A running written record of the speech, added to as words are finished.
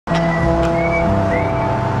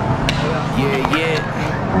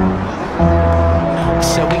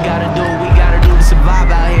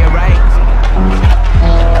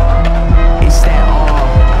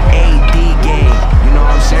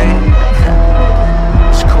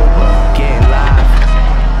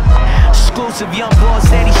exclusive, young boy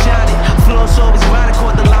steady shining. Floor's always grinding,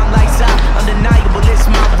 caught the limelight side. Undeniable, it's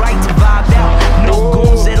my right to vibe out. No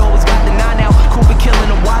goons that always got the 9 out. Cooper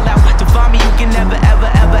killing a while out. To find me, you can never, ever,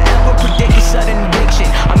 ever, ever predict a sudden addiction.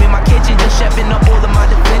 I'm in my kitchen, just chefing up all of my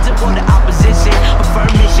defensive for the opposition. A firm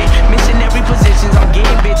mission, missionary positions. I'm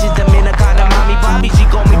getting bitches, the men are kinda mommy Bobby. She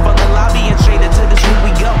called me from the lobby and straight into the street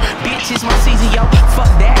we go. Bitch, it's my season, yo. Fuck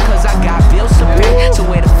that, cause I got bills to pay. So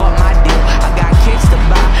where the fuck my deal? I got kicks to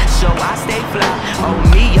buy, so I stay fly. Oh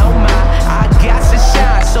me, oh my, I got to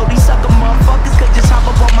shine. So these sucker motherfuckers could just hop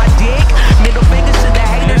up on my dick. Middle fingers to the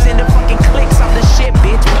haters and the fucking clicks. I'm the shit,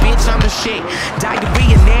 bitch, bitch, I'm the shit.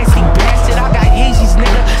 Diarrhea, nasty bastard, I got Yeezys,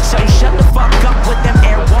 nigga. So shut the fuck up with them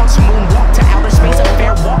airwalks. Moonwalk to outer space, a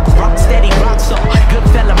fair walk. Rock steady, rock star, good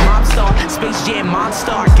fella, mob star. Space Jam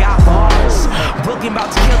monster, got bars. Brooklyn about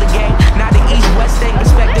to kill the game. Now the East-West thing,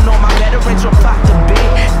 respecting all my veterans from block to big.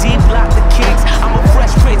 D-block the kings, I'm a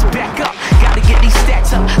fresh prince, back up. Gotta get these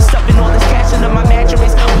stacks up, stuffing all this cash under my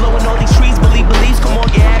mattress. Blowing all these trees, beliefs, come on,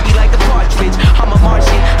 get happy like the partridge. I'm a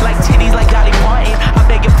Martian, like titties, like Dolly Parton. I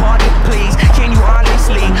beg your pardon, please, can you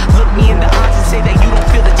honestly look me in the eyes and say that you don't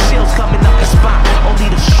feel the chills coming up the spine? Only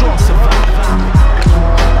the strong survive.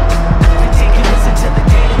 Ridiculous until the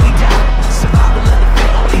day that we die. Survival of the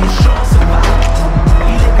fit, only the strong survive.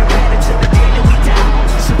 We living bad until the day that we die.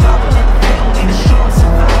 Survival of the fit, only the strong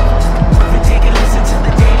survive. Ridiculous until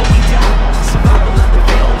the day that we die. Survival of the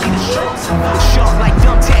fit, only the strong survive. Sharp like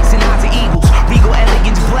thumbtacks and eyes of eagles. Regal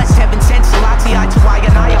elegance, blessed, heaven sent. Salati, eye to eye,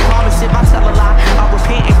 and I promise if I tell a lie, I'll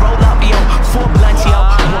repent and roll up, yo. 4 blunts, yo.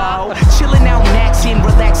 Whoa. Chilling out, maxing,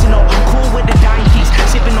 relaxing, oh. Cool with the dime piece.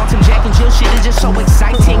 Sipping on some Jack and Jill shit is just so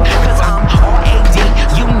exciting. Cause I'm R.A.D.,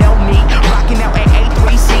 you know me. Rocking out at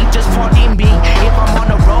A3C, just pardon me. If I'm on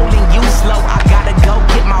a roll and you slow, I gotta go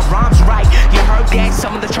get my rhymes right. You heard that?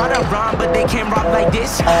 Some of them try to rhyme, but they can't rhyme like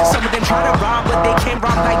this. Some of them try to rhyme, but they can't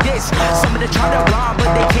rhyme like this. Some of them try to rhyme,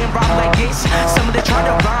 but they can't rhyme like this. Some of them try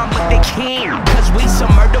to rhyme, but they can't. Cause we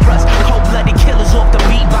some murderers, cold-blooded killers off the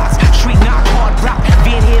beatbox. Street knock, hard rock,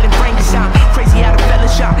 Van Halen, Frankenstein. Crazy how the fella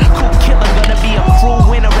shot. Cool killer, gonna be a cruel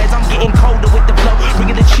winner as I'm getting colder with the flow.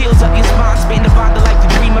 Bringing the chills up your spine, spin the vibe to like to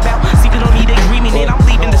dream about. Sleeping on me, they dreaming in. I'm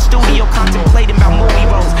leaving the studio, contemplating about movie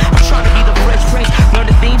roles. I'm trying to be the Fresh Prince, learn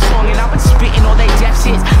the theme song, and I've been spitting all they death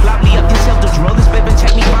shits. Lock me up yourself, the druggers, baby,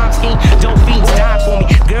 check me rhyme scheme. Dope fiends die for me,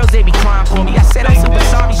 girls they be crying for me. I said I'm super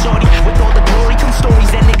sorry, shorty. With all the glory come stories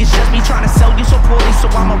that niggas just be trying to sell you so poorly. So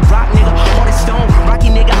I'm a rock nigga, heart is stone. Rocky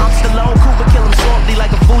nigga, I'm still alone. Cooper kill him softly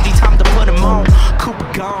like a Fuji, time to put him on. Cooper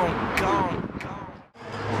gone, gone.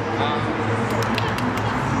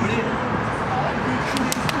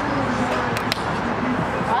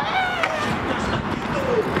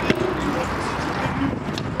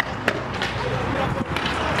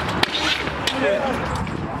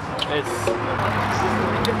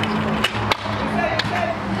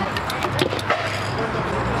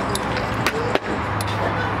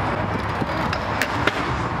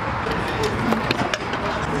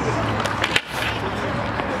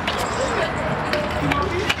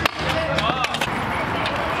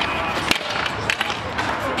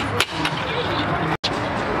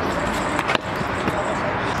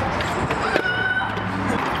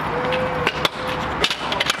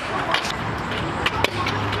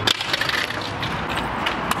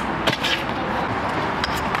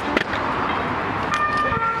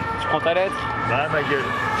 Prends ta lettre. Bah ma gueule.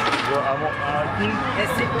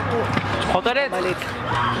 S.C.O.O.T. Tu prends ta lettre. Ma lettre.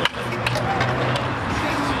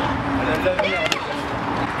 Elle a de l'avenir.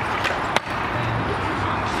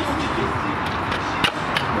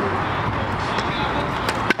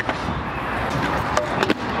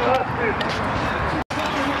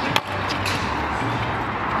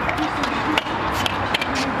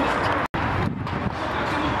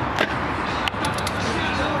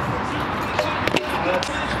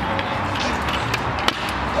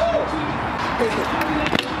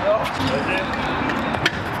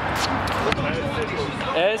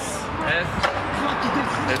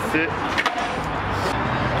 S.C.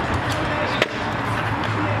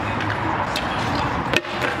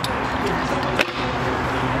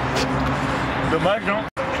 Dommage, non?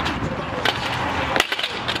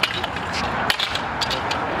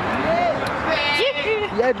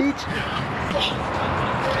 Yeah, bitch.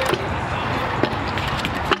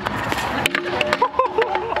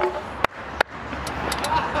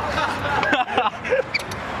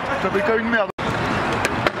 Ça fait comme une merde.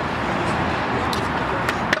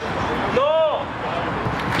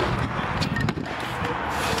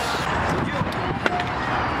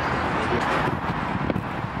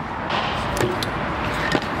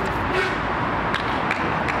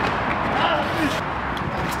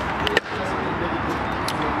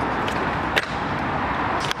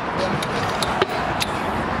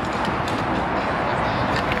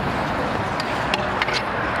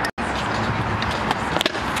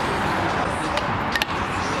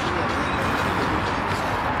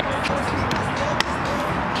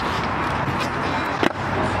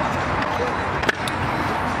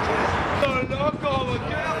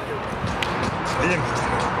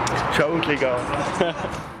 les gars.